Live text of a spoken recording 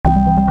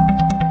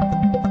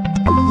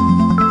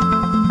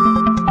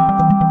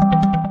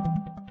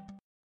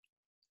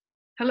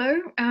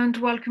and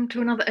welcome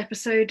to another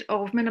episode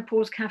of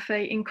Menopause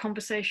Cafe in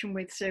Conversation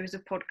with series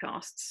of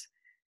podcasts.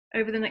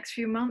 Over the next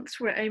few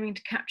months, we're aiming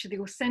to capture the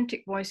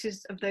authentic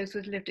voices of those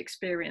with lived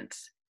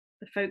experience,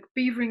 the folk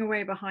beavering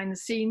away behind the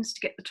scenes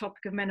to get the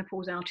topic of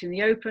menopause out in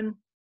the open,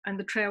 and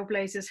the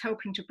trailblazers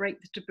helping to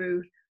break the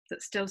taboo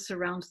that still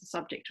surrounds the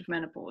subject of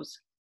menopause.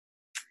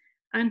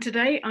 And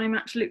today, I'm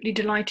absolutely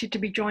delighted to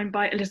be joined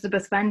by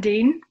Elizabeth Van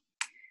Dien.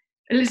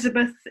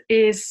 Elizabeth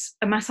is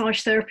a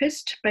massage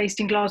therapist based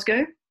in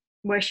Glasgow,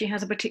 where she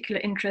has a particular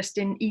interest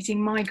in easing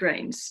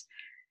migraines.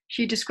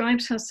 She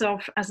describes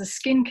herself as a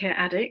skincare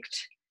addict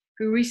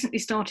who recently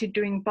started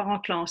doing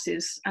bar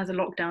classes as a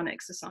lockdown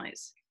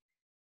exercise.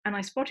 And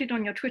I spotted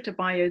on your Twitter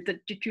bio that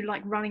did you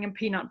like running and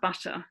peanut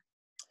butter?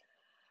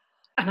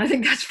 And I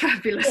think that's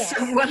fabulous. Yes.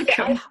 So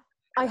welcome. Yeah,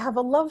 I have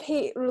a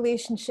love-hate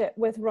relationship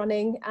with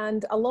running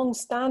and a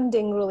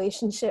long-standing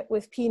relationship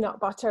with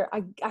peanut butter.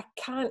 I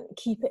can't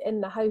keep it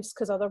in the house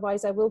because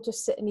otherwise I will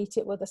just sit and eat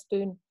it with a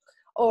spoon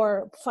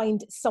or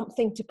find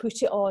something to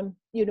put it on,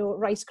 you know,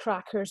 rice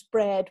crackers,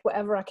 bread,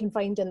 whatever I can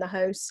find in the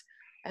house.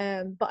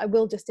 But I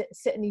will just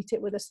sit and eat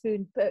it with a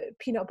spoon. But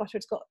peanut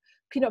butter's got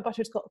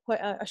quite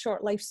a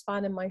short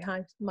lifespan in my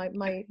house, my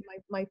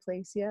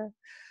place. Yeah.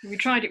 Have you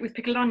tried it with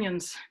pickled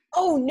onions?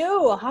 Oh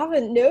no, I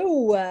haven't.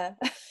 No.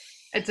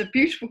 It's a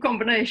beautiful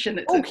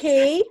combination.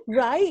 Okay,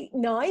 right,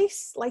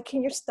 nice.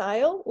 Liking your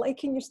style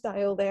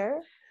there.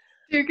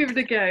 Do give it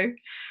a go.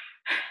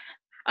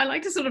 I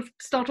like to sort of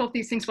start off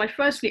these things by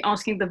firstly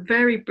asking the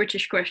very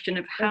British question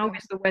of how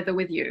is the weather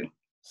with you?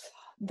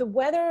 The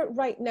weather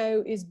right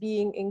now is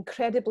being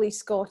incredibly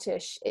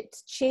Scottish.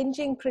 It's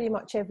changing pretty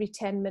much every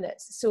 10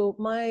 minutes. So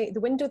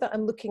the window that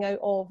I'm looking out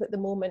of at the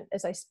moment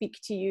as I speak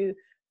to you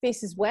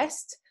faces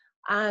west,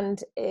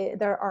 and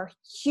there are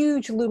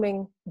huge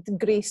looming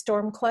grey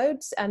storm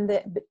clouds, and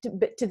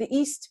but to the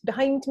east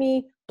behind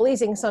me,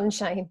 blazing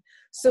sunshine.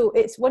 So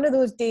it's one of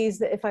those days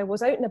that if I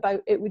was out and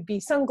about, it would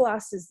be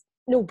sunglasses,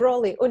 no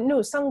brolly, oh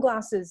no,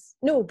 sunglasses,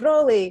 no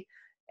brolly.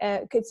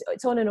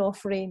 It's on and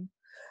off rain.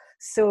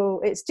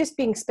 So it's just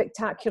being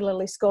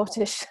spectacularly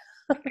Scottish.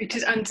 It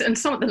is, and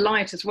some of the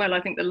light as well. I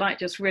think the light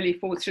just really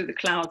falls through the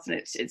clouds, and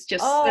it's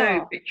just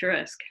so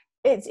picturesque.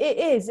 It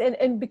is,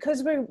 and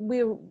because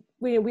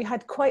we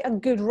had quite a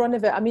good run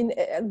of it. I mean,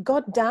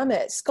 God damn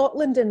it,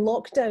 Scotland in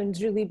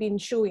lockdown's really been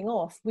showing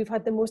off. We've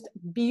had the most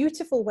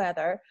beautiful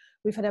weather.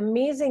 We've had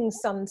amazing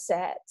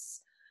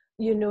sunsets.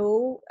 You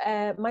know,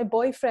 my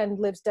boyfriend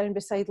lives down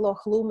beside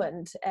Loch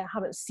Lomond. I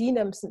haven't seen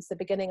him since the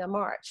beginning of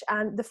March.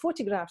 And the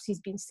photographs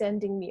he's been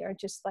sending me are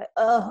just like,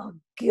 oh,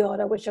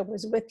 God, I wish I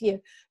was with you.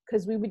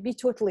 Because we would be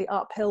totally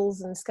up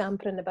hills and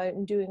scampering about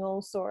and doing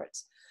all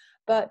sorts.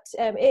 But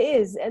it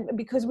is, and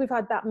because we've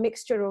had that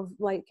mixture of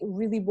like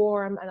really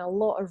warm and a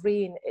lot of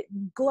rain,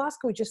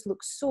 Glasgow just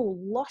looks so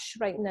lush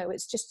right now.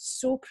 It's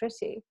just so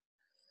pretty.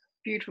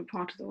 Beautiful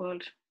part of the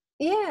world.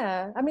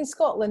 Yeah, I mean,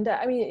 Scotland,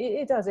 I mean,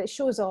 it does. It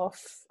shows off,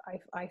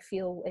 I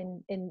feel,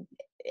 in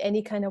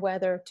any kind of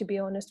weather, to be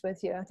honest with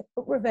you. I think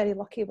we're very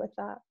lucky with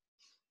that.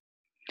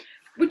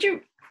 Would you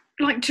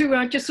like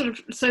to just sort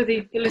of, so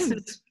the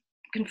listeners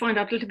can find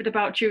out a little bit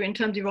about you in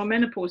terms of your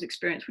menopause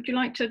experience, would you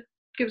like to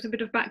give us a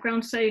bit of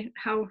background, say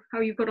how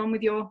you got on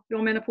with your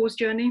menopause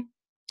journey?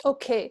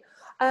 Okay.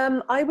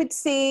 I would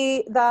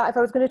say that if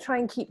I was going to try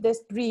and keep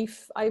this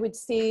brief, I would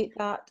say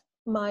that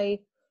my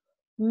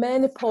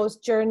menopause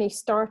journey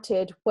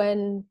started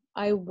when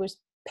I was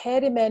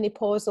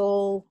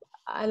perimenopausal,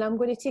 and I'm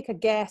going to take a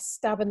guess,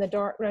 stab in the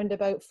dark, round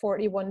about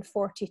 41,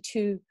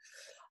 42.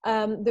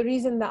 The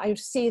reason that I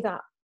say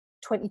that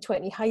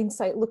 2020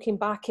 hindsight looking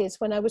back is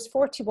when I was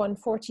 41,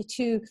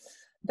 42,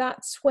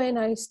 that's when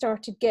I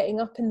started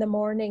getting up in the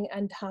morning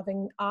and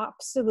having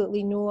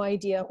absolutely no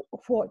idea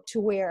what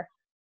to wear.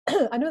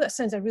 I know that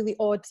sounds a really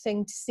odd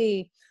thing to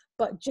say,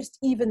 but just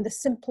even the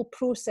simple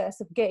process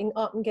of getting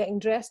up and getting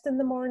dressed in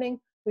the morning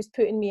was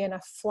putting me in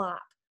a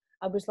flap.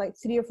 I was like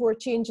 3 or 4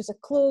 changes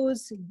of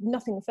clothes,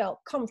 nothing felt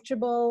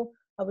comfortable,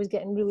 I was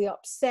getting really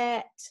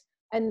upset,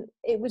 and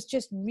it was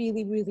just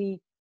really, really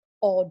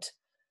odd.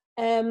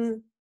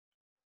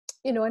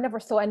 You know, I never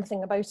thought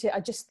anything about it.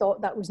 I just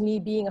thought that was me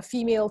being a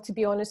female, to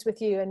be honest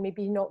with you, and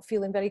maybe not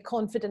feeling very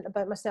confident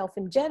about myself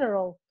in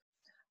general.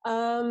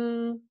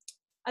 And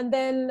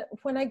then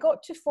when I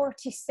got to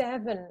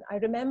 47, I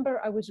remember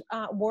I was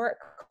at work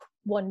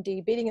one day,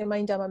 bearing in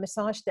mind I'm a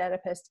massage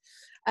therapist,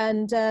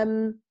 and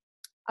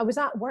I was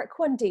at work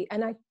one day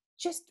and I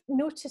just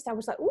noticed, I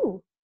was like,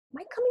 oh, am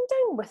I coming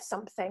down with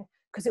something?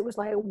 Because it was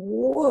like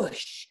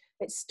whoosh.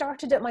 It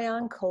started at my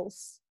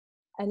ankles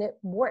and it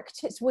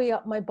worked its way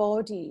up my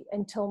body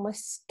until my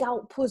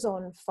scalp was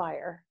on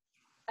fire.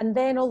 And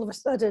then all of a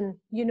sudden,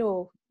 you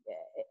know,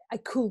 I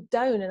cooled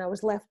down and I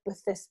was left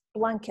with this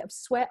blanket of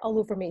sweat all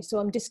over me. So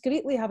I'm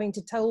discreetly having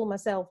to towel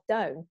myself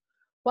down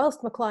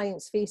whilst my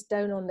client's face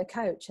down on the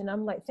couch. And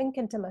I'm like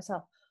thinking to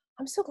myself,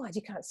 I'm so glad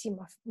you can't see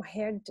my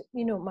hair,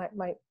 you know,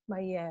 my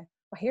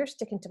hair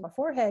sticking to my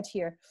forehead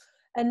here.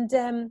 And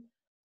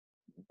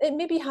it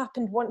maybe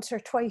happened once or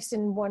twice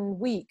in 1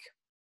 week.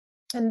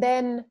 And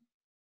then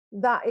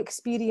that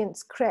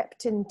experience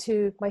crept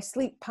into my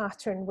sleep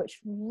pattern, which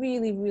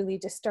really, really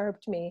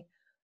disturbed me.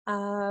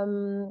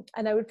 And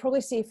I would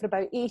probably say for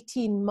about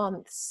 18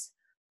 months,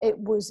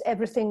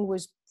 everything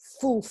was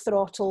full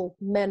throttle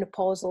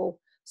menopausal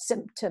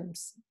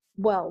symptoms.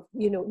 Well,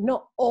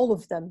 not all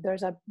of them.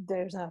 There's a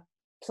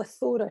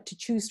plethora to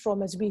choose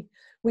from, as we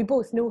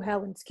both know,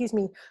 Helen, excuse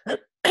me.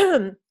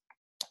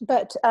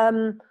 But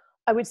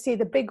I would say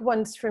the big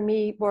ones for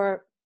me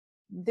were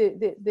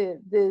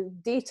the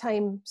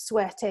daytime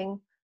sweating,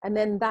 and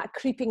then that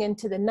creeping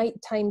into the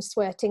nighttime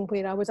sweating,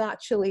 where I was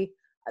actually,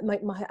 I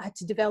had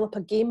to develop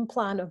a game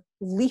plan of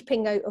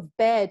leaping out of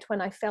bed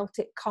when I felt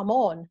it come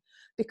on,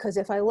 because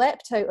if I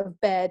leapt out of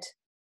bed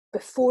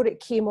before it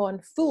came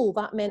on full,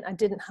 that meant I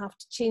didn't have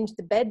to change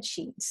the bed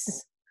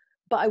sheets.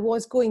 But I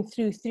was going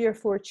through 3 or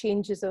 4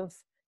 changes of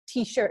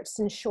t-shirts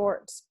and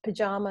shorts,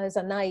 pajamas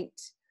a night.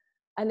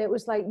 And it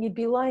was like, you'd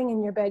be lying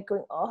in your bed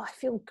going, oh, I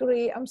feel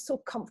great, I'm so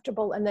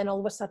comfortable. And then all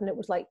of a sudden it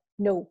was like,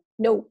 no.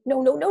 And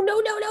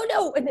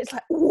it's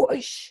like,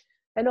 whoosh.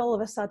 And all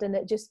of a sudden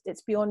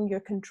it's beyond your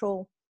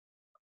control.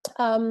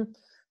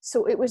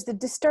 So it was the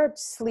disturbed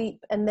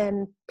sleep, and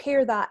then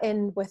pair that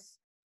in with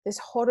this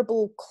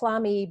horrible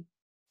clammy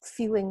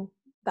feeling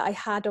that I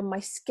had on my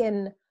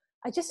skin.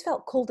 I just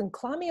felt cold and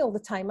clammy all the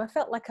time. I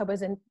felt like I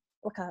was in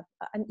like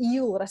an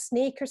eel or a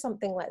snake or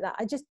something like that.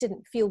 I just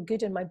didn't feel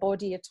good in my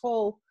body at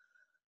all.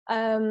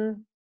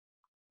 And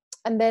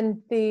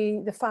then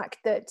the fact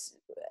that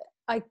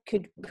I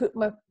could put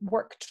my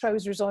work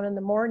trousers on in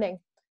the morning,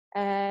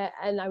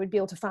 and I would be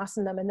able to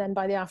fasten them, and then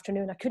by the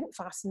afternoon I couldn't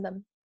fasten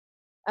them,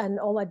 and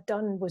all I'd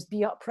done was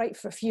be upright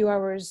for a few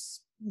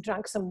hours,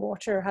 drank some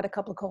water, had a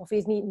couple of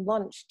coffees and eaten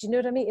lunch. Do you know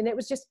what I mean? And it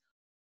was just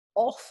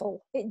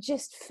awful. It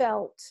just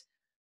felt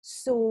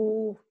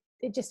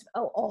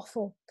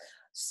awful.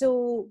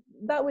 So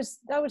that was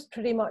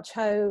pretty much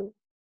how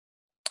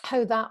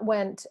that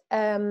went.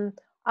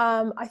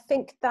 I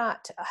think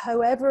that,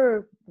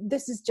 however,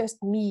 this is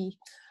just me,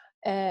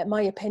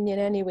 my opinion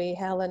anyway,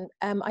 Helen,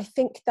 I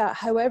think that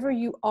however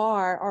you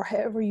are or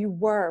however you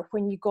were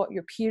when you got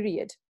your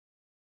period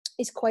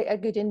is quite a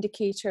good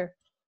indicator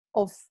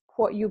of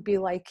what you'll be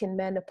like in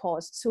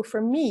menopause. So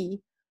for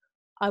me,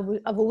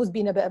 I've always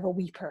been a bit of a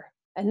weeper,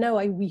 and now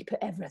I weep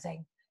at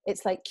everything.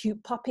 It's like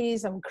cute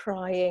puppies, I'm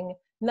crying.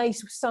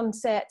 Nice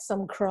sunsets,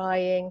 I'm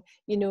crying.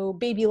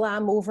 Baby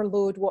lamb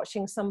overload,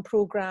 watching some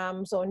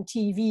programs on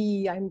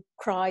TV, I'm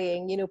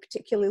crying,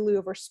 particularly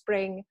over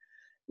spring,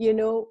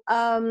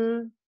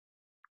 and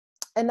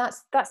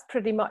that's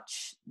pretty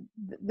much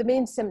the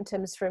main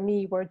symptoms for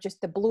me were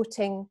just the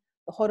bloating,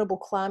 the horrible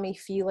clammy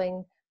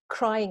feeling,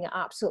 crying at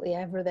absolutely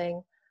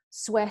everything,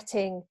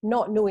 sweating,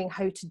 not knowing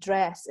how to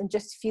dress, and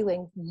just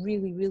feeling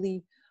really,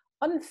 really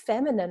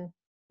unfeminine.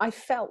 I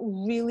felt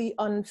really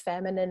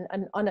unfeminine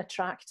and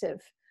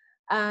unattractive.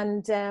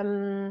 And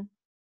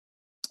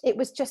it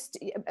was just,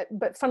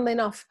 but funnily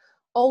enough,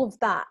 all of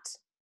that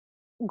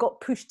got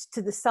pushed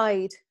to the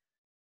side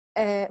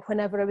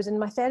whenever I was in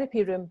my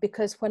therapy room,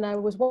 because when I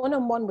was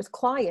one-on-one with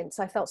clients,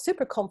 I felt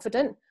super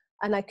confident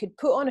and I could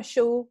put on a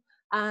show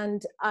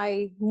and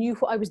I knew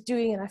what I was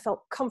doing and I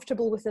felt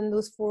comfortable within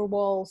those 4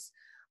 walls.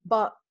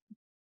 But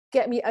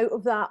get me out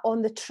of that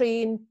on the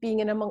train, being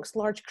in amongst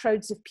large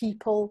crowds of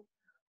people,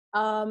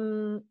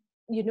 and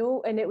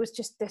it was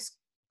just this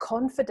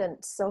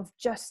confidence of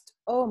just,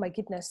 oh my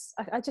goodness,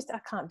 I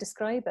can't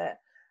describe it,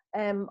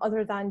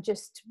 other than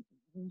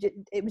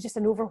it was just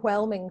an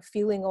overwhelming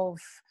feeling of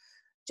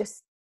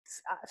just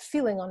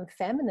feeling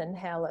unfeminine,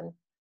 Helen.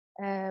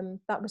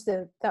 That was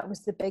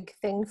the big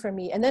thing for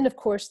me. And then of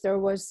course there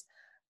was,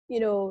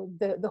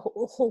 the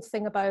whole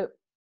thing about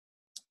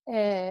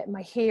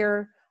my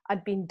hair.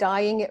 I'd been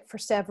dyeing it for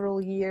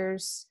several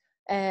years.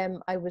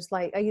 I was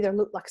like, I either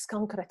looked like a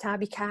skunk or a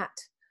tabby cat,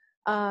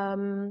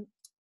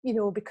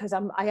 because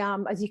I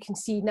am, as you can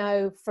see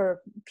now,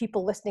 for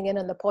people listening in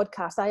on the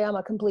podcast, I am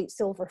a complete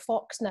silver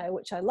fox now,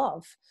 which I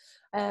love.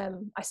 I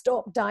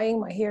stopped dyeing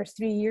my hair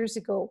 3 years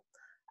ago.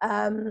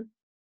 And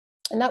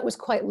that was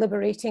quite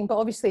liberating. But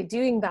obviously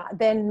doing that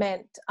then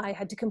meant I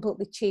had to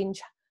completely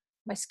change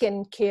my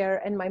skin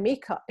care and my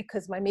makeup,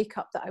 because my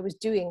makeup that I was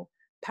doing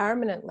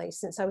permanently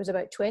since I was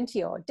about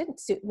 20 odd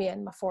didn't suit me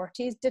in my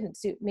 40s, didn't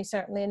suit me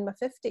certainly in my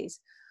 50s.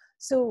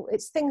 So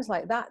it's things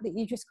like that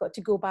you just got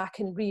to go back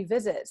and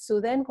revisit. So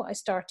then what I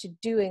started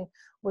doing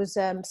was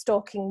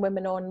stalking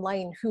women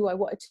online who I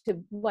wanted to,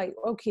 like,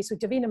 okay, so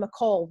Davina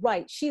McCall,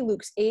 right, she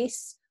looks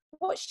ace,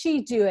 what's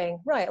she doing?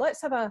 Right,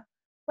 let's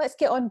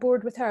get on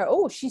board with her.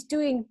 Oh, she's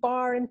doing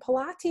bar and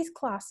Pilates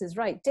classes,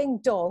 right, ding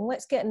dong,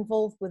 let's get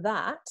involved with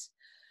that,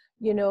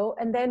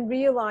 and then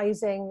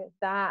realizing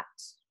that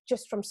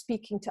just from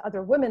speaking to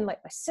other women like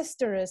my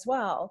sister as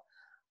well,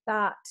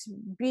 that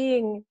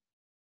being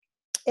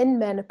in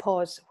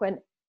menopause when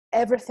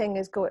everything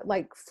is going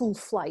like full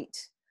flight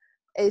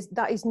is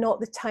not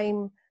the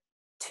time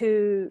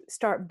to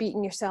start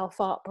beating yourself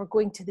up or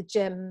going to the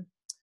gym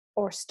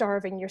or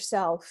starving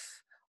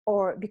yourself,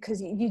 or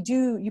because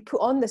you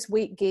put on this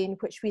weight gain,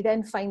 which we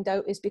then find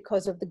out is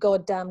because of the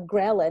goddamn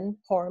ghrelin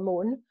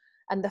hormone,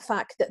 and the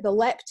fact that the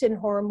leptin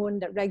hormone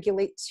that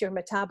regulates your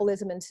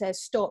metabolism and says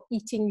stop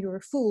eating, you're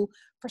full,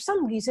 for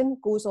some reason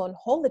goes on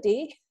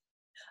holiday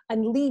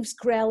and leaves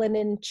ghrelin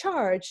in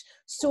charge.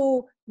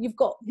 So you've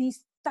got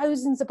these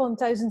thousands upon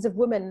thousands of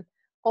women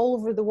all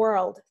over the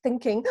world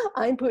thinking,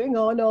 I'm putting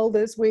on all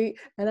this weight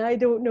and I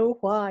don't know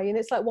why. And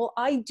it's like, well,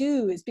 I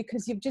do. It's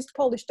because you've just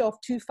polished off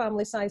 2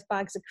 family-sized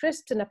bags of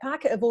crisps and a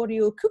packet of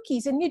Oreo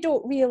cookies, and you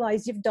don't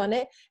realize you've done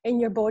it,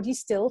 and your body's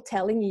still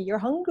telling you you're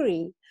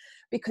hungry,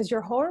 because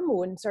your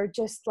hormones are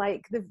just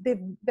like,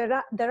 they're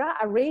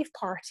at a rave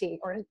party,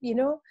 or, you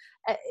know,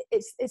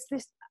 it's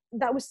this,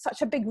 that was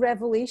such a big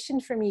revelation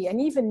for me. And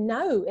even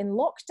now in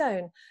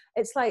lockdown,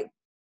 it's like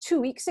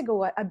 2 weeks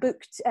ago, I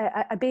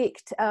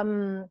baked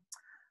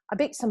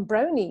some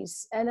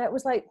brownies, and it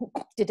was like,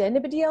 did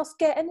anybody else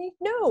get any?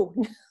 No.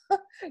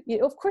 You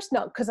know, of course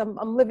not, because I'm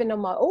living on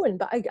my own,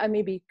 but I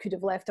maybe could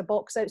have left a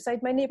box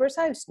outside my neighbour's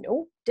house.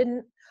 No,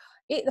 didn't.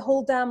 Ate the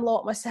whole damn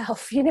lot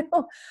myself, you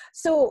know.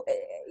 So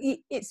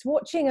it's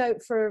watching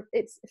out for,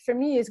 it's for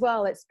me as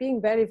well, it's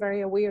being very, very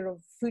aware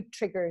of food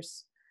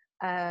triggers,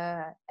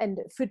 and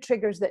food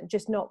triggers that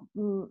just not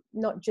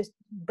just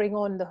bring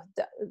on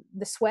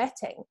the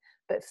sweating,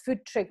 but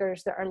food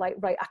triggers that are like,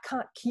 right, I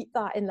can't keep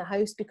that in the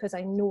house because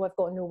I know I've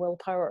got no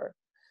willpower.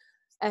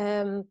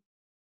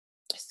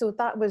 So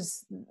that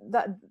was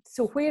that.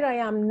 So where I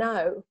am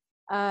now,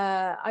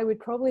 I would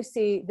probably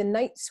say the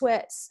night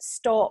sweats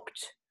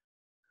stopped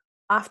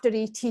after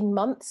 18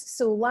 months.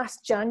 So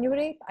last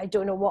January, I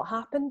don't know what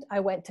happened.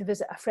 I went to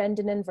visit a friend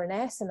in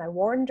Inverness, and I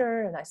warned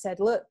her and I said,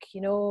 look,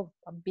 you know,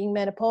 I'm being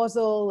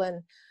menopausal,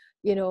 and,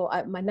 you know,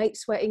 my night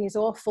sweating is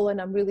awful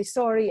and I'm really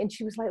sorry. And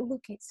she was like,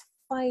 look, it's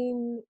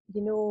fine.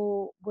 You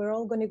know, we're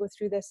all going to go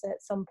through this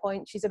at some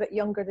point. She's a bit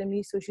younger than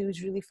me, so she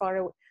was really far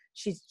away.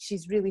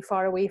 She's really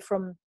far away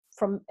from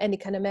any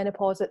kind of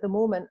menopause at the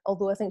moment,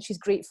 although I think she's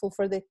grateful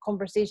for the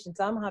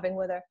conversations I'm having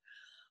with her.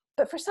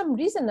 But for some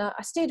reason, I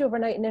stayed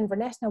overnight in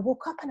Inverness, and I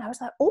woke up and I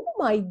was like, oh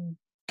my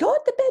God,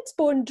 the bed's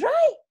bone dry.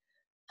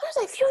 I was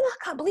like, Fiona, I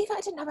can't believe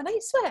I didn't have a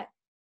night sweat.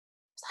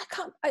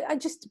 I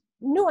just,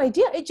 no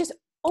idea. It just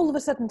all of a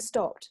sudden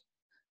stopped.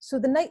 So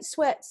the night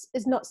sweats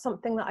is not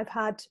something that I've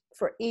had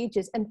for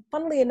ages. And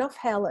funnily enough,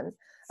 Helen,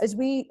 as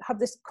we have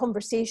this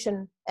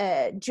conversation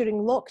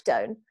during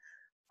lockdown,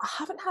 I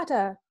haven't had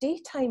a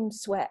daytime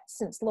sweat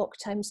since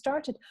lockdown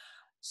started.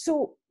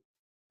 So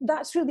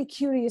that's really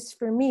curious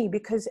for me,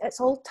 because it's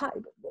all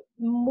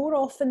more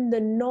often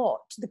than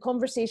not, the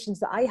conversations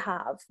that I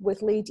have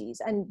with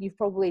ladies, and you've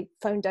probably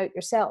found out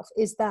yourself,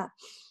 is that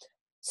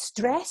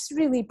stress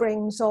really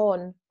brings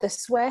on the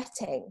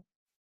sweating.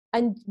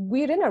 And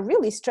we're in a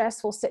really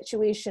stressful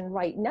situation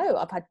right now.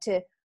 I've had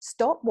to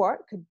stop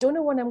work. I don't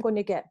know when I'm going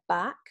to get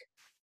back.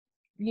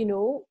 You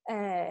know,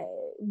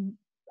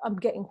 I'm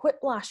getting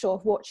whiplash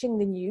off watching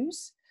the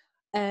news.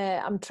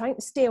 I'm trying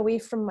to stay away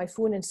from my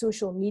phone and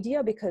social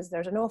media, because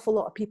there's an awful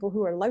lot of people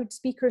who are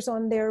loudspeakers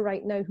on there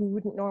right now who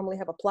wouldn't normally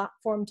have a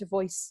platform to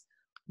voice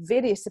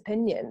various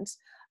opinions.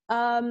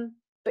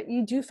 But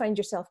you do find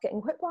yourself getting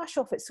whiplash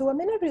off it. So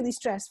I'm in a really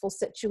stressful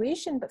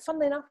situation, but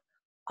funnily enough,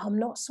 I'm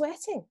not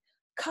sweating.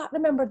 Can't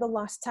remember the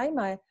last time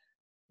I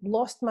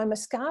lost my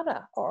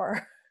mascara,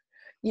 or,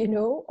 you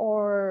know,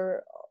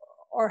 or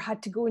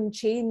had to go and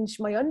change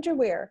my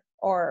underwear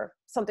or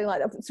something like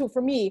that. So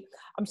for me,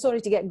 I'm sorry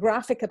to get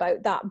graphic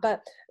about that,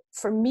 but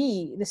for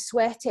me, the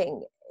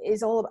sweating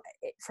is all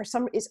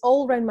about, it's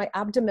all around my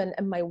abdomen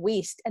and my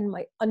waist and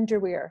my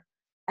underwear,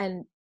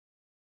 and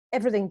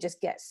everything just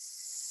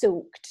gets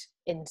soaked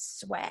in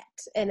sweat,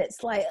 and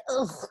it's like,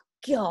 oh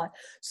God.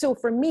 So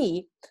for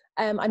me,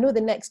 I know the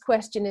next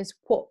question is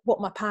what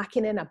am I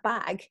packing in a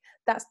bag?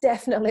 That's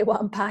definitely what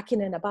I'm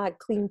packing in a bag: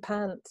 clean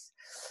pants.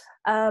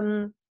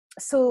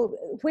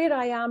 So where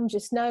I am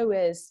just now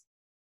is,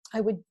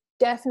 I would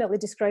definitely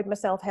describe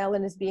myself,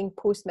 Helen, as being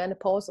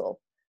postmenopausal.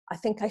 I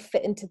think I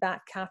fit into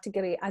that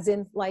category, as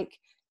in, like,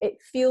 it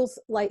feels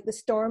like the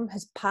storm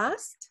has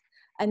passed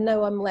and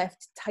now I'm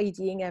left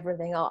tidying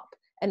everything up.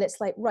 And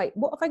it's like, right,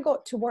 what have I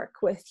got to work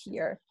with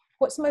here?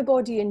 What's my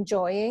body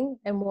enjoying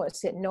and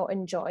what's it not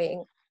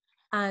enjoying?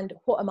 And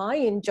what am I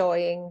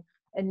enjoying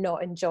and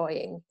not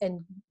enjoying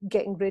and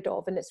getting rid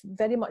of? And it's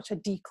very much a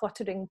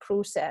decluttering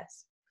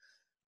process.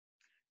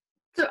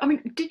 So, I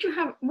mean,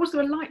 was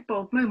there a light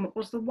bulb moment?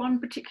 Was there one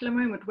particular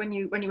moment when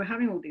you were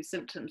having all these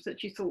symptoms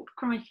that you thought,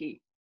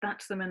 crikey,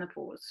 that's the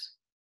menopause?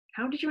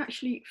 How did you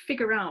actually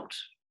figure out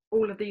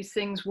all of these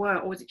things were,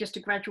 or was it just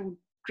a gradual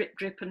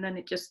drip and then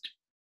it just...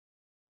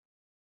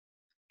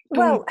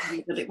 Well,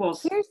 that it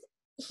was?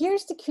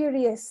 Here's the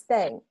curious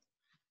thing.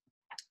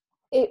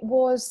 It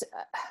was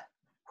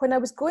when I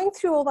was going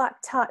through all that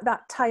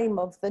time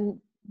of the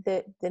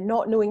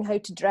not knowing how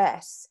to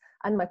dress,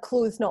 and my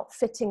clothes not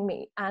fitting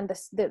me, and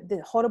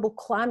the horrible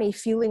clammy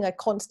feeling I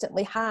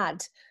constantly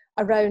had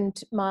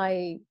around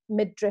my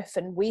midriff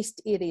and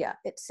waist area,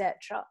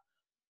 etc.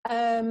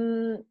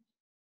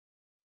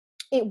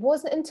 It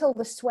wasn't until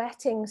the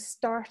sweating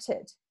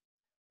started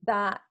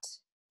that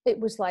it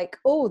was like,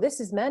 oh,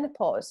 this is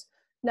menopause.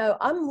 Now,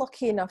 I'm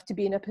lucky enough to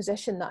be in a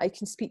position that I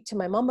can speak to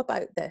my mum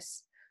about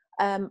this.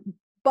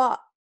 But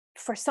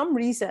for some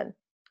reason,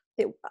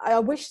 I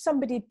wish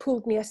somebody had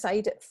pulled me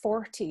aside at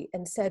 40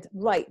 and said,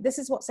 right, this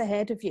is what's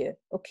ahead of you,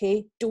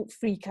 okay? Don't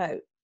freak out.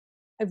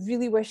 I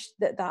really wish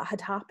that that had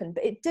happened,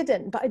 but it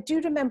didn't. But I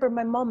do remember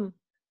my mum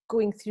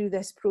going through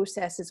this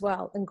process as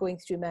well and going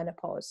through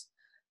menopause.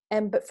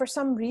 But for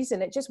some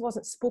reason, it just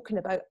wasn't spoken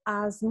about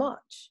as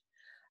much.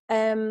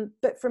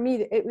 But for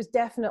me, it was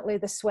definitely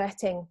the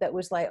sweating that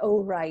was like,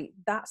 oh, right,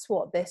 that's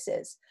what this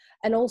is.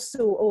 And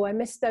also, oh, I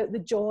missed out the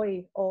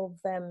joy of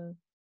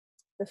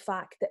the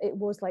fact that it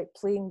was like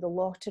playing the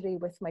lottery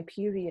with my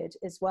period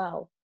as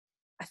well.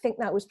 I think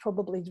that was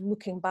probably,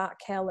 looking back,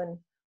 Helen,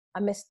 I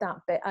missed that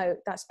bit out.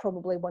 That's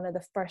probably one of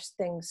the first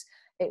things.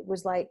 It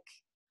was like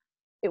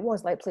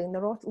playing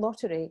the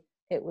lottery.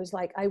 It was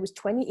like I was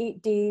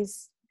 28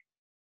 days.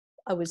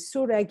 I was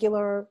so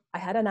regular. I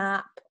had an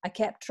app. I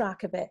kept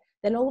track of it.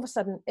 Then all of a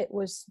sudden it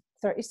was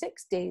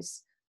 36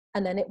 days.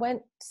 And then it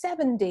went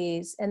 7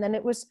 days. And then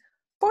it was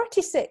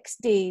 46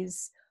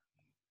 days.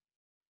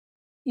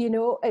 You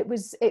know, it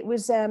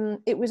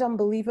was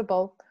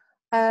unbelievable.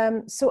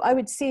 So I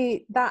would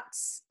say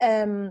that's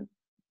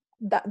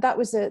that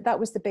was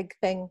the big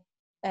thing.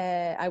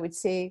 I would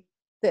say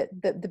that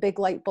the big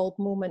light bulb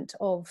moment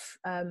of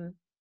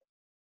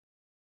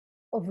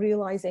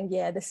realizing,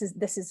 yeah, this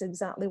is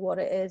exactly what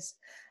it is.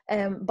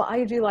 But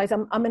I realize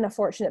I'm in a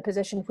fortunate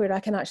position where I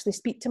can actually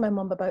speak to my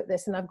mum about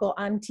this, and I've got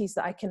aunties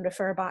that I can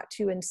refer back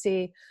to and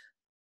say,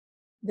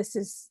 this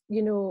is,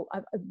 you know,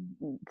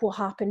 what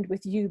happened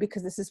with you,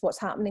 because this is what's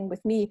happening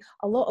with me.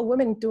 A lot of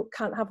women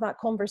can't have that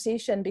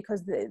conversation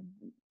because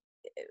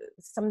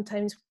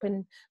sometimes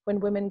when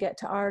women get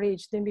to our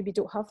age, they maybe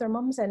don't have their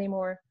mums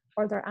anymore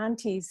or their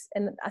aunties.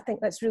 And I think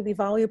that's really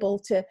valuable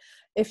to,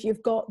 if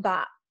you've got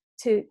that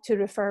to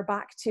refer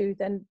back to,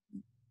 then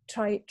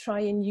try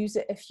and use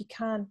it if you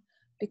can.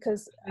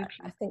 Because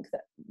I think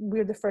that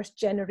we're the first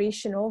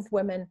generation of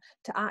women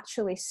to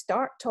actually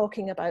start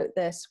talking about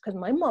this, because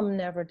my mum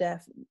never did.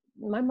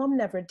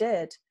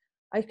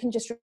 I can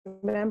just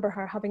remember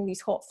her having these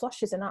hot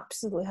flushes and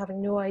absolutely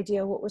having no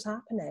idea what was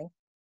happening.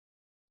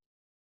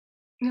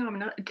 Yeah, I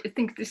mean, I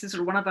think this is sort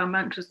of one of our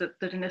mantras,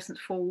 that in essence,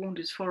 forewarned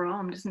is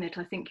forearmed, isn't it?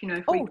 I think, you know,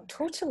 if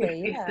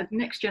the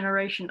next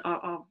generation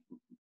are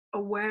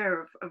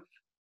aware of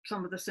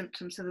some of the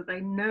symptoms so that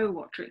they know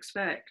what to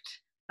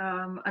expect,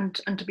 and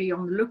to be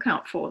on the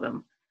lookout for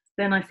them,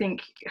 then I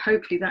think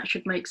hopefully that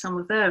should make some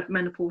of their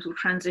menopausal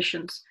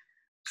transitions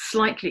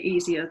slightly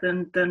easier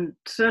than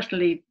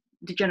certainly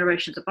the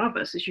generations above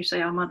us, as you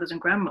say, our mothers and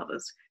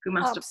grandmothers, who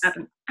must have had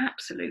an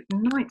absolute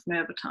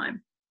nightmare of a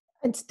time.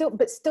 And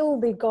still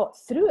they got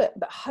through it.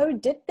 But how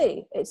did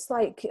they? It's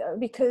like,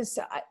 because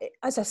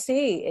as I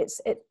say,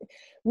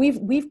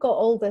 we've got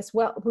all this,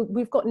 well,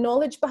 we've got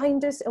knowledge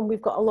behind us, and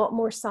we've got a lot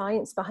more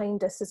science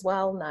behind us as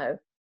well now,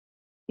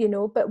 you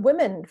know. But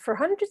women for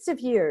hundreds of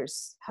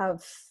years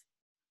have,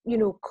 you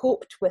know,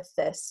 coped with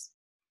this,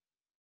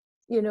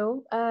 you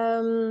know.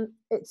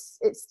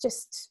 It's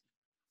just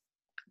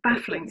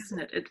baffling, isn't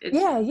it? It's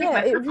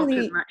it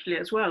really actually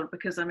as well,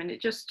 because I mean,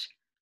 it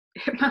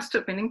must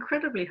have been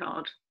incredibly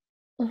hard.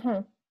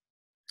 Mm-hmm.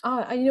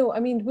 I know. I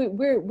mean,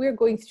 we're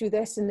going through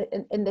this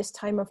in this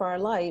time of our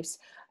lives.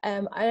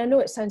 And I know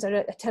it sounds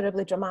a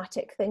terribly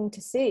dramatic thing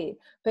to say,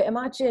 but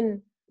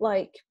imagine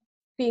like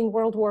being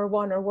World War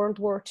I or World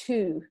War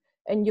II,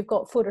 and you've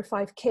got 4 or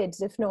 5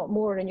 kids, if not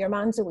more, and your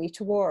man's away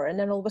to war, and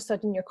then all of a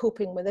sudden you're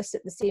coping with this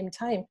at the same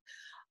time.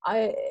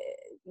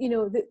 You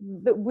know,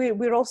 but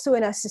we're also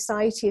in a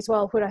society as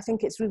well where I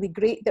think it's really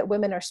great that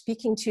women are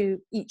speaking to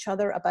each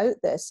other about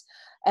this.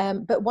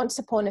 But once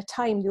upon a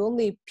time, the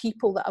only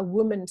people that a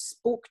woman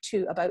spoke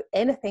to about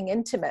anything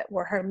intimate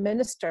were her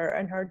minister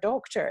and her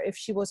doctor, if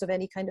she was of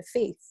any kind of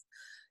faith.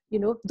 You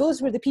know,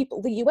 those were the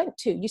people that you went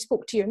to. You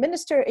spoke to your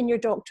minister and your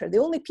doctor. The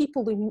only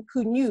people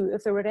who knew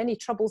if there were any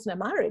troubles in a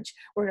marriage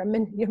were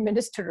your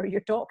minister or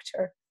your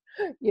doctor.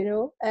 You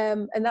know,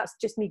 and that's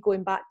just me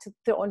going back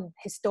to on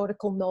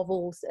historical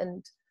novels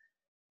and,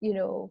 you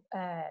know,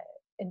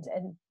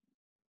 and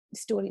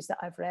stories that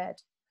I've read,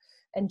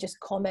 and just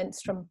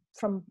comments from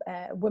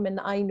women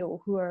that I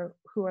know who are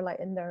like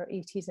in their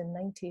 80s and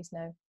 90s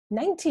now.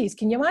 90s,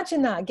 can you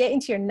imagine that?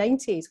 Getting to your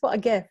 90s, what a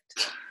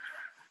gift.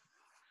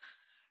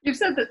 You've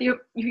said that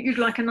you'd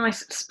like a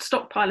nice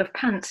stockpile of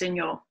pants in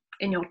your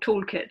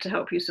toolkit to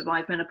help you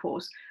survive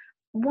menopause.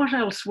 What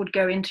else would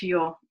go into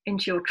your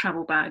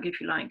travel bag, if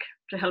you like,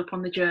 to help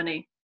on the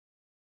journey?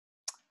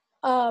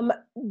 You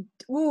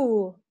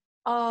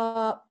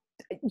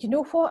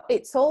know what?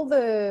 It's all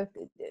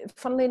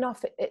funnily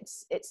enough,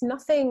 it's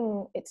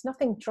nothing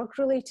drug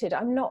related.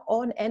 I'm not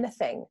on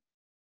anything.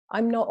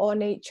 I'm not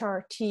on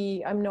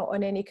HRT. I'm not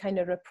on any kind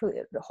of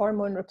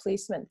hormone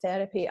replacement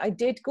therapy. I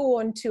did go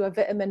on to a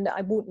vitamin that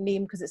I won't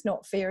name because it's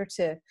not fair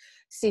to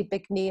say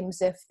big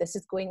names if this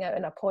is going out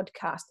in a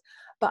podcast.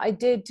 But I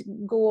did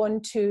go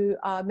on to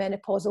a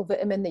menopausal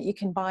vitamin that you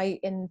can buy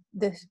in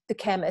the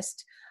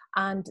chemist.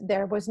 and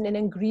there wasn't an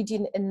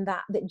ingredient in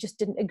that just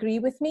didn't agree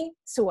with me.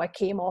 So I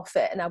came off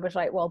it, and I was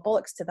like, well,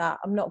 bollocks to that.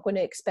 I'm not going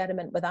to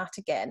experiment with that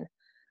again.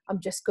 I'm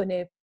just going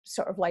to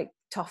sort of like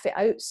tough it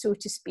out, so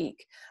to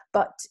speak.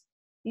 But,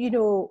 you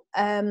know,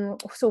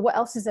 so what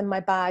else is in my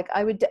bag?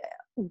 I would,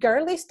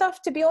 girly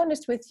stuff, to be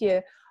honest with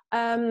you.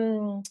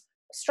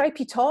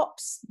 Stripy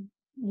tops.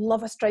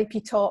 Love a stripy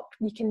top.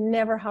 You can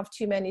never have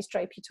too many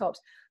stripy tops.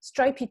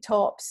 Stripy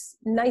tops,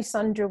 nice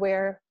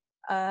underwear.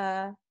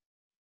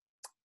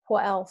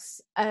 What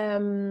else?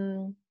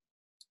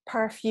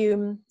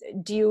 Perfume,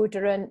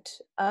 deodorant.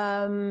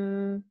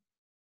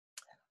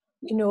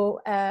 You know,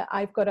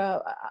 I've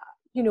got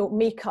you know,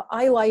 makeup,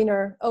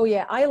 eyeliner. Oh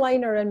yeah,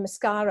 eyeliner and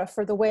mascara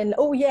for the win.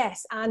 Oh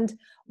yes, and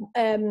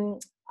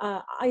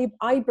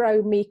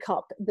eyebrow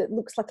makeup that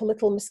looks like a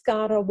little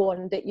mascara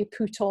wand that you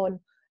put on.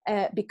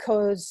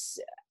 Because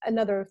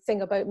another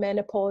thing about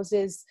menopause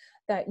is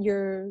that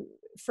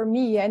for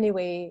me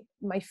anyway,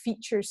 my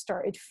features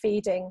started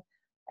fading.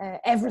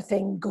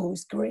 Everything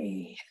goes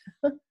grey.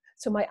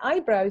 So my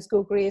eyebrows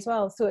go grey as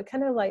well. So it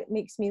kind of like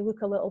makes me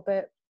look a little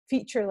bit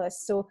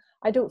featureless. So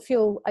I don't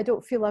feel I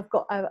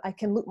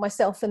can look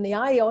myself in the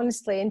eye,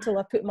 honestly, until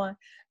I put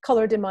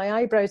coloured in my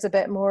eyebrows a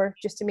bit more,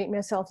 just to make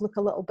myself look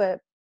a little bit,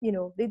 you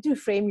know, they do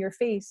frame your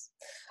face,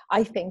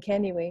 I think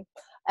anyway.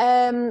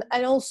 And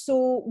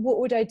also, what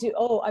would I do?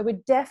 Oh, I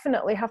would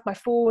definitely have my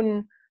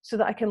phone so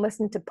that I can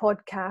listen to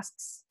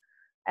podcasts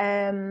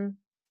and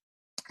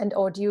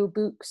audio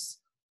books.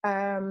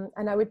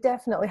 And I would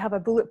definitely have a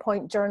bullet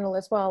point journal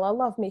as well. I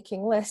love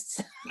making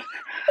lists.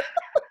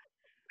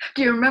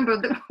 Do you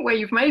remember where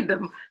you've made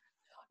them?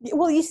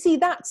 Well, you see,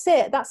 that's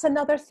it. That's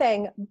another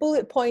thing.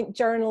 Bullet point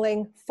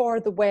journaling for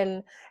the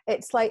win.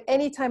 It's like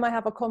anytime I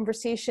have a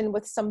conversation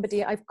with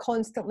somebody, I've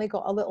constantly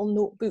got a little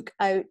notebook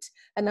out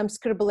and I'm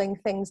scribbling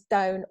things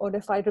down. Or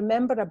if I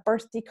remember a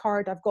birthday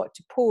card I've got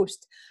to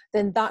post,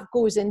 then that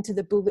goes into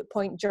the bullet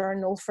point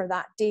journal for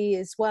that day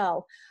as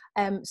well.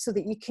 So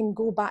that you can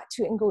go back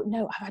to it and go,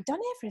 no, have I done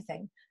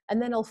everything?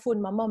 And then I'll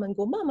phone my mum and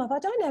go, Mum, have I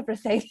done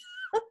everything?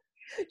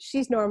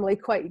 She's normally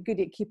quite good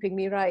at keeping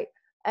me right.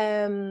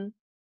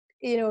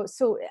 You know,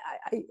 so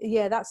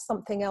yeah, that's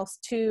something else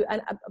too.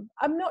 And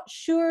I'm not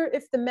sure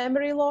if the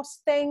memory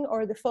loss thing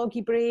or the foggy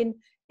brain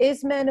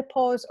is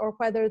menopause or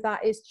whether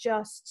that is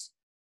just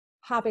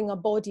having a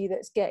body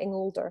that's getting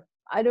older.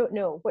 I don't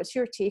know. What's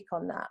your take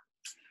on that?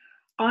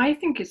 I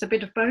think it's a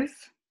bit of both.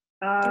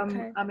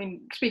 Okay. I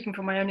mean, speaking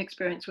from my own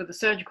experience with the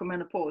surgical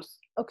menopause,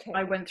 Okay.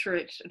 I went through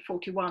it at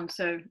 41,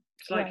 so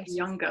slightly Right.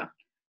 younger.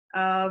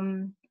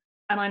 And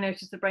I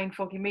noticed the brain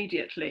fog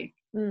immediately.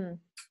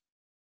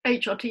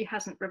 HRT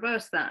hasn't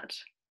reversed that.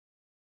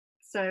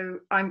 So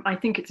I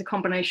think it's a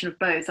combination of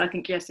both. I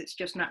think, yes, it's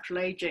just natural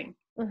aging.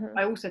 Mm-hmm.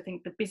 I also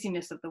think the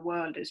busyness of the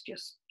world is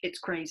it's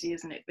crazy,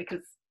 isn't it?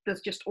 Because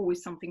there's just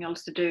always something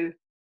else to do.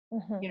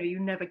 Mm-hmm. You know, you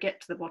never get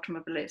to the bottom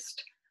of a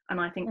list. And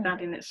I think Mm-hmm.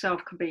 that in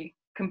itself can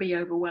be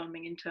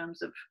overwhelming in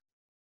terms of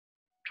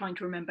trying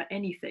to remember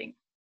anything.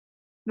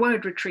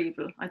 Word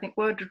retrieval. I think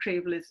word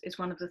retrieval is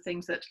one of the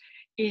things that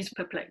is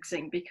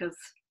perplexing because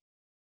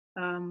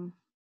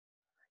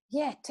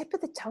yeah, tip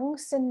of the tongue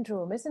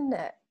syndrome, isn't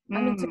it? I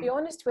mean, to be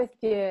honest with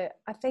you,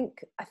 I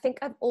think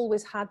I've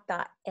always had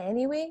that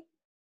anyway.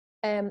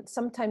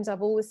 Sometimes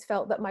I've always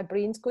felt that my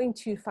brain's going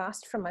too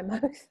fast from my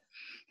mouth,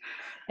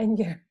 and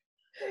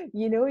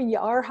you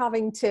are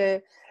having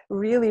to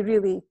really,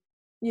 really,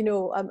 you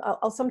know,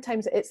 I'll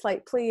sometimes it's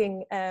like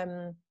playing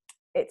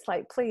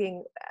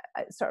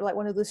sort of like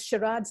one of those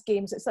charades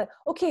games. It's like,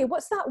 okay,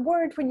 what's that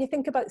word when you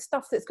think about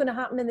stuff that's going to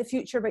happen in the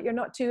future but you're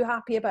not too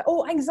happy about?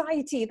 Oh,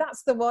 anxiety,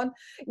 that's the one,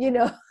 you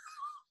know.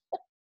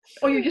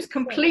 Or you just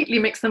completely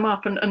mix them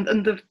up and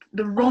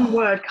the wrong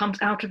word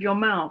comes out of your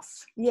mouth.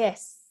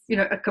 Yes. You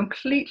know, a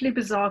completely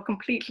bizarre,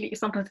 completely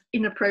sometimes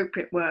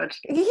inappropriate word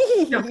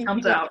just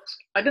comes out.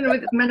 I don't know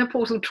if it's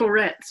menopausal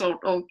Tourette's or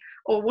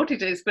what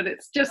it is, but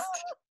it's just...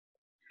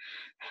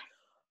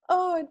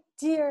 Oh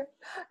dear.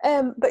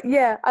 But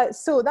yeah,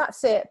 so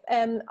that's it.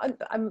 I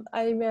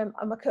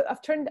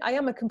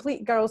am a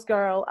complete girl's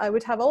girl. I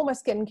would have all my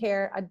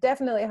skincare. I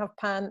definitely have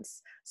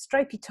pants,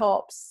 stripy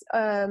tops,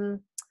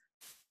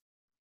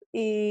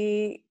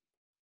 a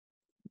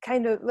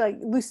kind of like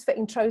loose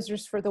fitting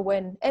trousers for the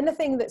win.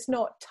 Anything that's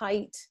not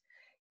tight,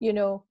 you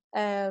know,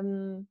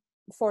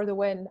 for the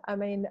win. I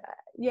mean,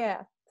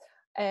 yeah.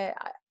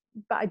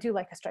 But I do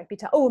like a stripy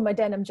top. Oh, my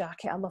denim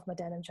jacket. I love my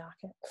denim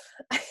jacket.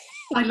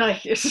 I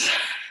like it.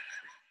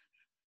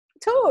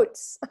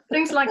 Totes.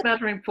 Things like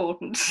that are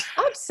important.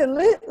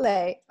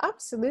 Absolutely.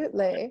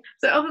 Absolutely.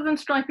 So other than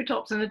stripy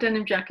tops and a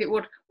denim jacket,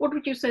 what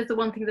would you say is the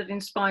one thing that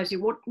inspires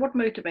you? What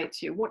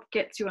motivates you? What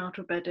gets you out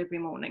of bed every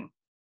morning?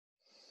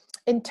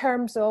 In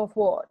terms of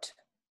what?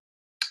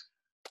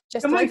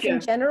 Just life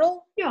in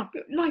general? Yeah,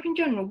 life in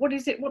general. What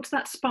is it? What's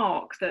that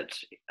spark that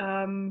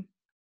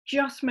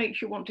just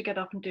makes you want to get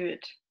up and do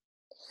it?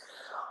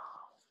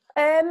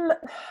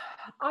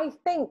 I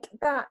think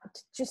that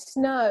just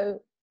now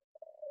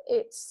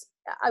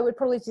I would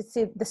probably just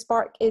say the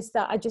spark is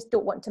that I just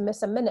don't want to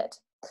miss a minute.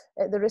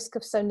 at the risk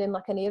of sounding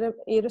like an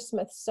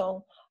Aerosmith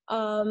song.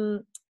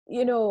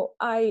 You know,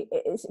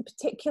 it's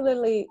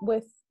particularly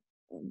with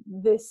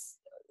this,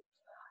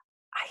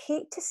 I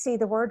hate to say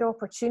the word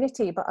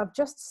opportunity, but I've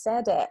just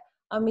said it.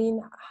 I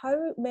mean,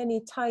 how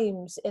many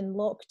times in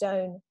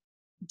lockdown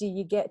do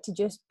you get to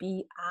just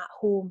be at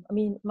home? I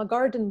mean, my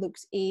garden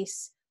looks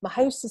ace, my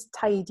house is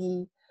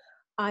tidy.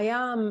 I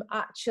am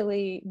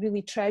actually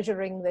really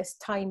treasuring this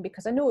time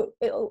because I know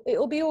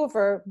it'll be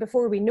over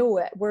before we know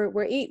it.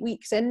 We're 8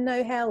 weeks in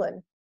now,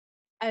 Helen,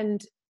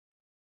 and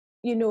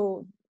you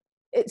know,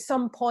 at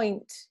some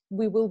point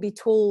we will be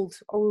told,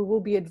 or we will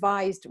be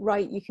advised,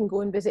 right, you can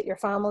go and visit your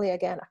family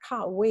again. I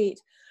can't wait.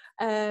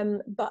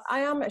 But I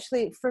am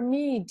actually, for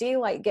me,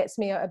 daylight gets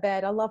me out of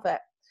bed. I love it.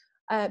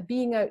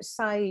 Being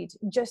outside,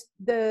 just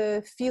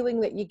the feeling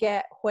that you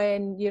get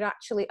when you're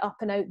actually up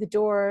and out the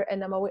door.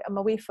 And I'm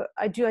away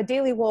I do a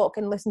daily walk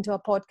and listen to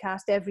a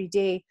podcast every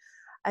day.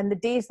 And the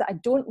days that I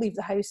don't leave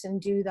the house and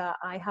do that,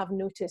 I have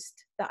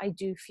noticed that I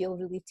do feel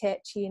really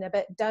tetchy and a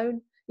bit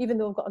down. Even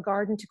though I've got a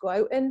garden to go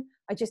out in,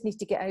 I just need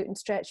to get out and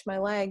stretch my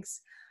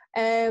legs.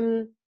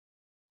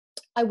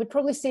 I would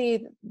probably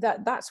say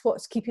that that's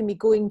what's keeping me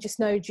going just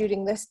now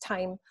during this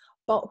time.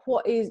 But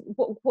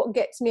what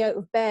gets me out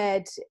of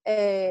bed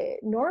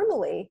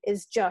normally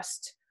is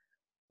just,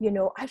 you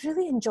know, I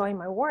really enjoy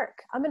my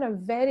work. I'm in a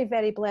very,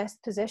 very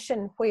blessed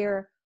position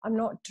where I'm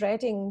not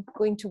dreading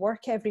going to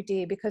work every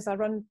day because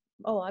I'm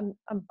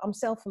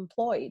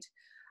self-employed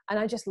and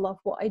I just love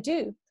what I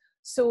do.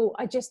 So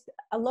I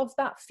love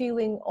that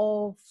feeling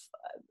of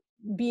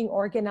being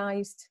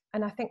organized.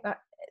 And I think that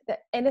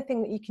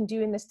anything that you can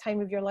do in this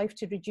time of your life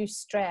to reduce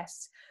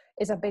stress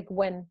is a big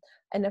win.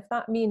 And if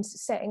that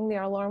means setting the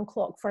alarm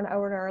clock for an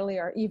hour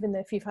earlier, even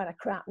if you've had a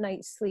crap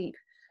night's sleep,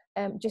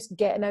 just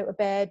getting out of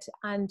bed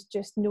and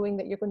just knowing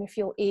that you're going to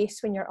feel ace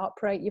when you're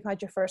upright, you've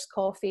had your first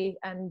coffee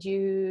and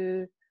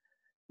you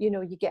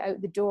get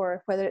out the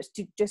door, whether it's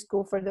to just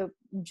go for to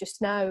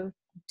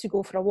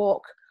go for a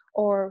walk,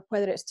 or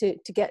whether it's to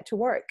get to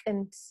work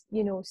and,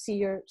 you know, see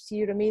your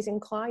amazing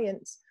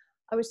clients.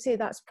 I would say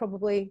that's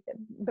probably,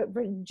 but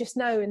just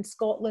now in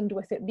Scotland,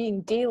 with it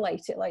being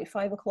daylight at like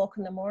 5 o'clock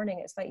in the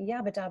morning, it's like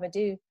yabba dabba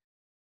do.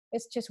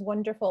 It's just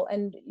wonderful.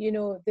 And, you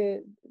know,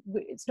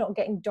 it's not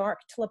getting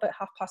dark till about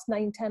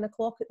 9:30, 10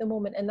 o'clock at the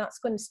moment, and that's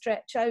going to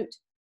stretch out.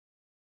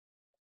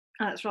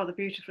 That's rather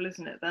beautiful,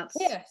 isn't it?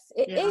 Yes,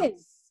 it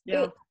is.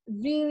 Yeah. It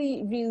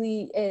really,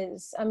 really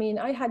is. I mean,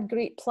 I had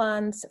great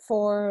plans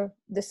for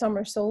the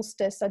summer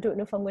solstice. I don't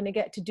know if I'm going to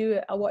get to do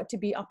it. I want to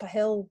be up a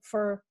hill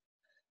for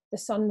the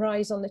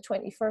sunrise on the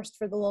 21st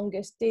for the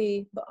longest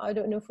day, but I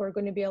don't know if we're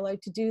going to be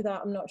allowed to do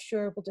that. I'm not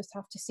sure. We'll just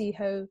have to see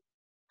how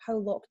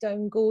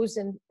lockdown goes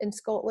in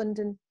Scotland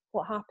and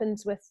what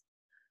happens with,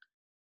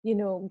 you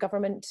know,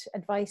 government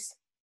advice.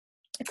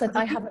 Because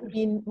I haven't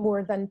been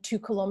more than 2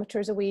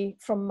 kilometers away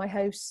from my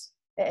house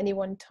at any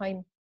one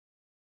time.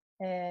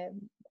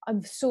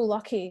 I'm so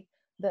lucky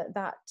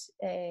that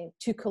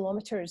 2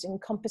 kilometers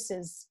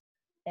encompasses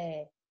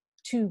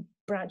 2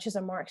 branches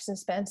of Marks and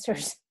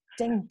Spencer's.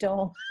 Ding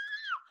dong.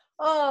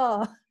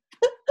 Oh,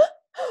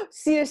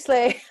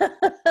 seriously.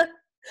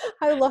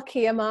 How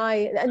lucky am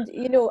I? And,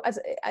 you know,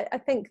 I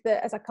think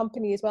that as a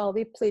company as well,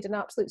 they've played an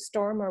absolute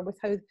stormer with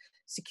how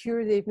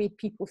secure they've made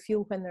people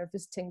feel when they're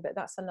visiting, but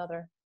that's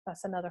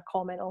another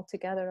comment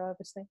altogether,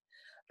 obviously.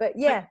 But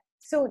yeah,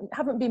 so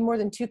haven't been more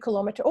than 2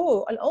 kilometers.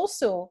 Oh, and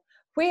also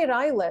where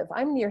I live,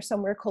 I'm near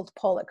somewhere called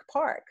Pollock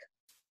Park,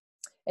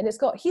 and it's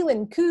got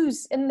Heelan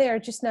coos in there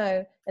just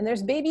now, and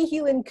there's baby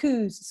Heelan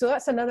coos. So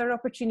that's another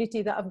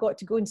opportunity that I've got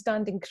to go and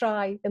stand and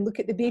cry and look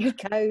at the baby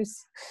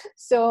cows.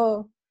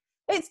 So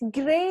it's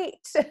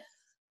great.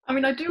 I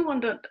mean, I do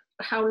wonder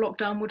how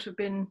lockdown would have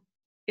been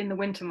in the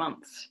winter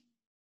months.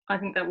 I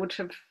think that would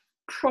have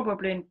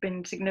probably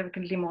been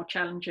significantly more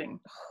challenging,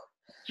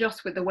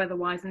 just with the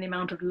weather-wise and the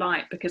amount of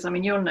light. Because I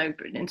mean, you'll know,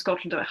 in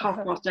Scotland at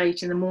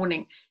 8:30 in the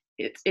morning,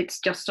 it's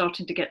just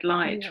starting to get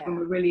light when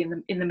we're really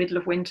in the middle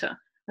of winter.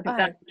 I think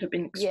that would have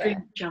been extremely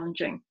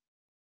challenging.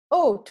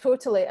 Oh,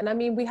 totally. And I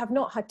mean, we have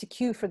not had to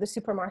queue for the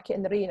supermarket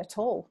in the rain at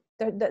all.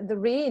 The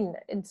rain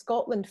in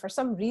Scotland, for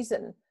some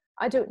reason,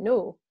 I don't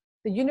know.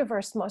 The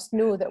universe must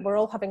know that we're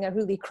all having a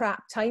really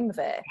crap time of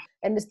it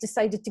and has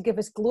decided to give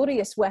us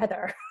glorious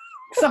weather.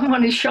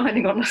 Someone is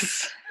shining on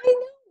us.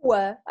 I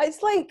know.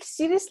 It's like,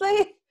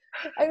 seriously?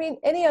 I mean,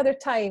 any other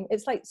time,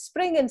 it's like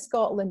spring in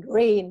Scotland,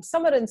 rain.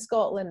 Summer in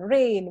Scotland,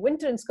 rain.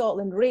 Winter in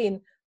Scotland,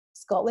 rain.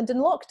 Scotland in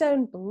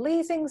lockdown,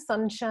 blazing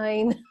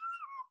sunshine.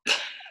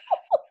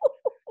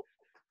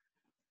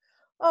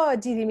 Oh,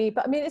 dearie me.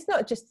 But I mean, it's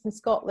not just in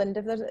Scotland.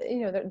 If there's,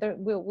 you know,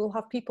 we'll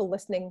have people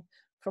listening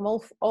from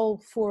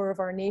all 4 of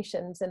our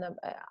nations, and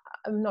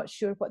I'm not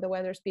sure what the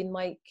weather's been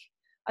like.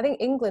 I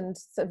think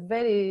England's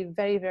very,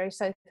 very, very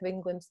south of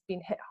England's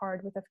been hit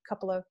hard with a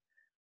couple of,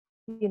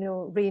 you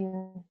know,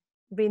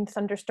 rain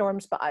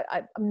thunderstorms. But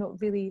I'm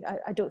not really.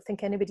 I don't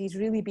think anybody's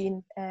really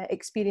been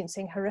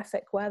experiencing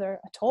horrific weather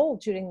at all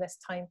during this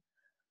time.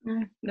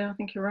 No, I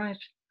think you're right.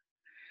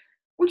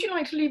 Would you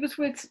like to leave us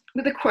with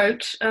a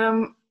quote?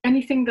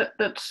 Anything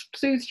that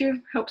soothes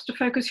you, helps to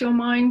focus your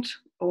mind,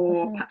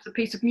 or perhaps a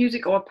piece of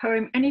music or a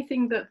poem,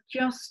 anything that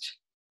just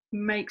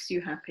makes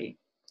you happy?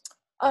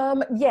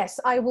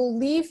 Yes, I will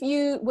leave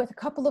you with a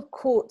couple of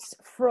quotes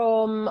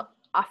from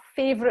a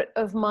favourite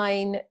of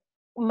mine,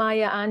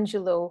 Maya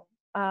Angelou,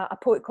 a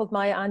poet called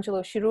Maya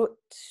Angelou. She wrote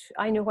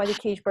I Know Why the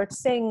Caged Bird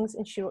Sings,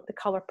 and she wrote The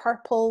Colour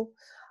Purple.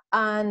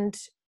 And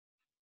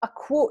a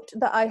quote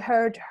that I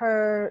heard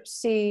her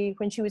say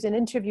when she was in an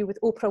interview with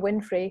Oprah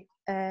Winfrey,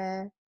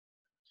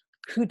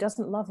 who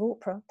doesn't love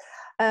Oprah,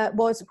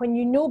 was, when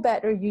you know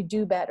better, you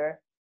do better.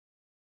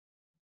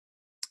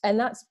 And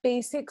that's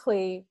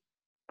basically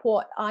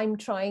what I'm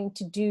trying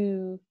to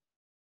do.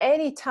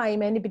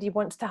 Anytime anybody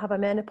wants to have a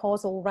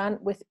menopausal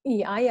rant with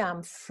me, I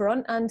am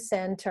front and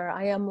center.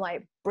 I am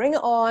like, bring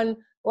it on,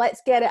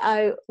 let's get it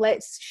out,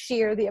 let's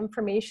share the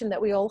information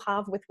that we all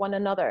have with one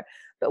another.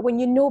 But when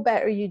you know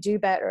better, you do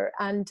better.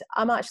 And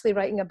I'm actually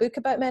writing a book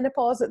about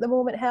menopause at the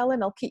moment,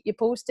 Helen. I'll keep you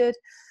posted.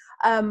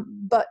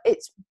 But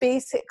it's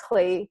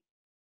basically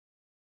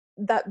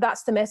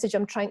that's the message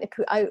I'm trying to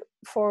put out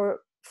for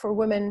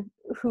women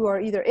who are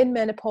either in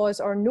menopause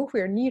or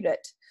nowhere near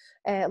it.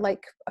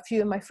 Like a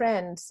few of my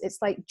friends, it's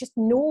like, just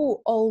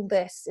know all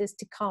this is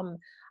to come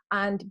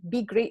and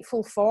be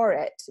grateful for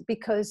it,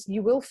 because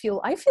you will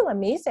feel, I feel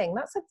amazing.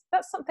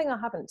 That's something I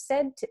haven't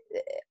said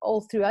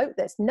all throughout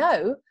this.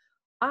 Now,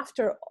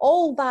 after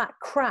all that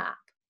crap,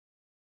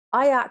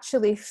 I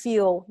actually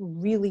feel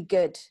really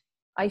good.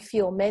 I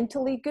feel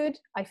mentally good.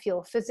 I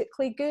feel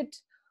physically good.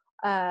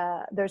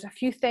 There's a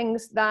few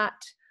things that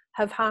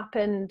have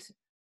happened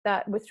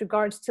that, with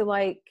regards to,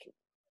 like,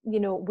 you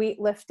know,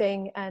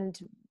 weightlifting and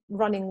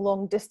running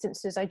long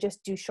distances, I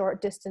just do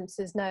short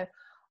distances now.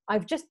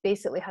 I've just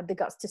basically had the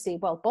guts to say,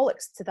 well,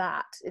 bollocks to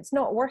that. It's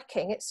not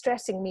working. It's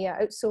stressing me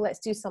out. So let's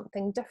do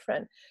something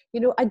different.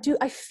 You know,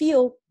 I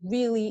feel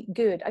really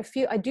good.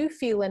 I do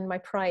feel in my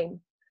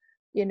prime,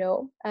 you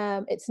know.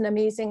 It's an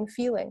amazing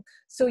feeling.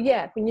 So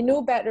yeah, when you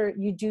know better,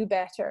 you do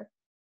better.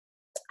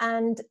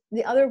 And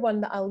the other one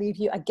that I'll leave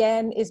you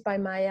again is by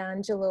Maya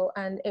Angelou.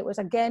 And it was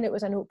an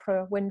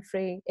Oprah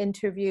Winfrey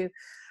interview.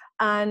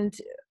 And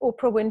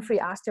Oprah Winfrey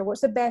asked her,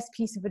 what's the best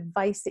piece of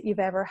advice that you've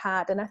ever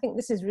had? And I think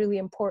this is really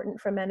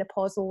important for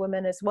menopausal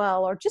women as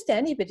well, or just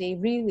anybody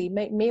really,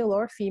 male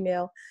or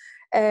female.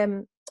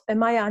 And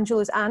Maya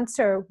Angelou's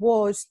answer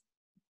was,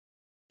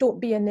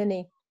 don't be a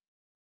ninny.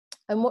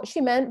 And what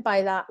she meant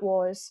by that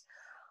was,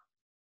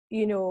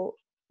 you know,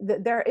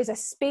 that there is a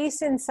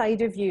space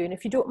inside of you. And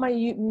if you don't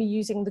mind me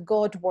using the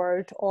God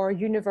word or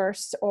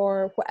universe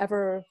or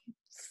whatever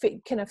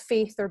kind of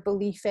faith or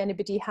belief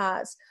anybody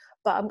has,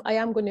 but I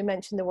am going to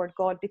mention the word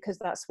God because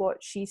that's what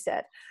she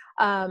said.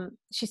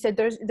 She said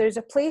there's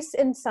a place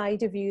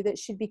inside of you that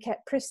should be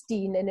kept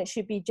pristine, and it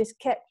should be just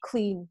kept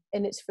clean,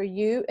 and it's for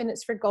you and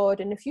it's for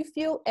God. And if you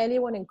feel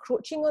anyone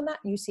encroaching on that,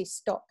 you say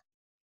stop,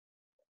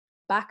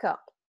 back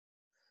up,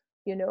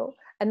 you know.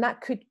 And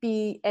that could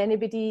be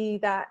anybody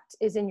that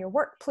is in your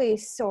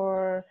workplace,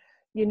 or,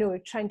 you know,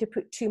 trying to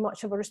put too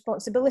much of a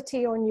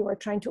responsibility on you, or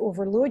trying to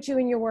overload you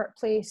in your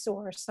workplace,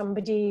 or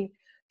somebody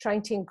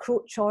trying to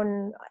encroach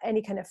on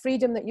any kind of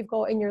freedom that you've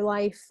got in your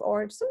life,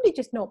 or somebody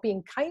just not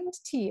being kind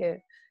to you.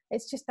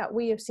 It's just that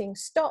way of saying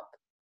stop.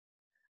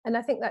 And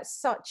I think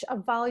that's such a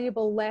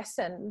valuable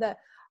lesson, that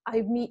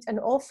I meet an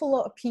awful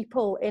lot of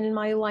people in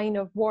my line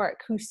of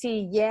work who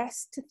say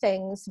yes to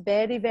things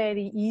very,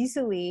 very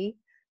easily.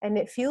 And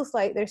it feels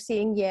like they're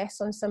saying yes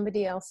on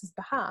somebody else's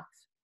behalf,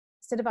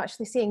 instead of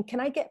actually saying, can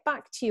I get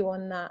back to you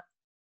on that?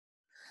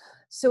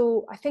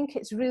 So I think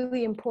it's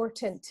really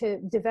important to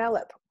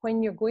develop,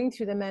 when you're going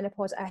through the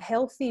menopause, a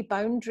healthy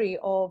boundary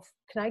of,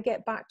 can I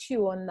get back to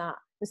you on that?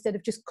 Instead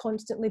of just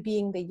constantly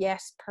being the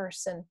yes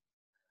person.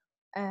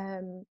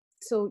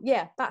 So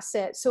yeah, that's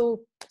it.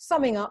 So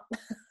summing up,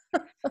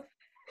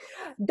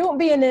 don't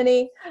be a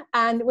ninny.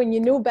 And when you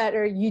know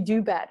better, you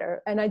do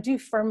better. And I do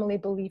firmly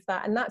believe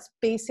that. And that's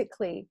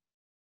basically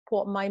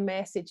what my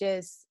message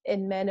is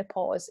in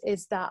menopause,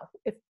 is that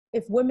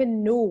if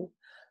women know,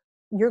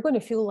 you're going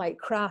to feel like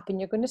crap and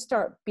you're going to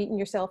start beating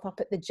yourself up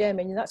at the gym,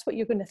 and that's what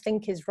you're going to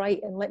think is right.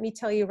 And let me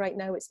tell you right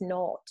now, it's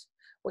not.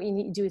 What you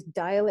need to do is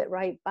dial it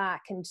right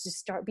back and just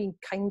start being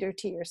kinder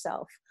to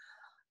yourself.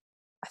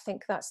 I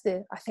think that's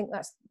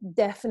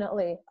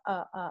definitely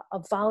a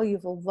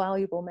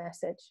valuable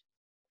message.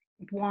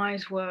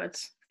 Wise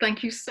words.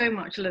 Thank you so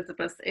much,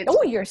 Elizabeth.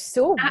 You're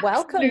so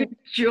welcome.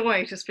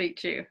 Joy to speak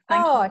to you.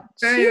 Thank you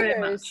very, cheers. very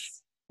much.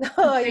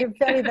 Oh, you're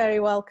very, very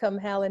welcome,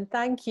 Helen.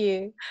 Thank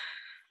you.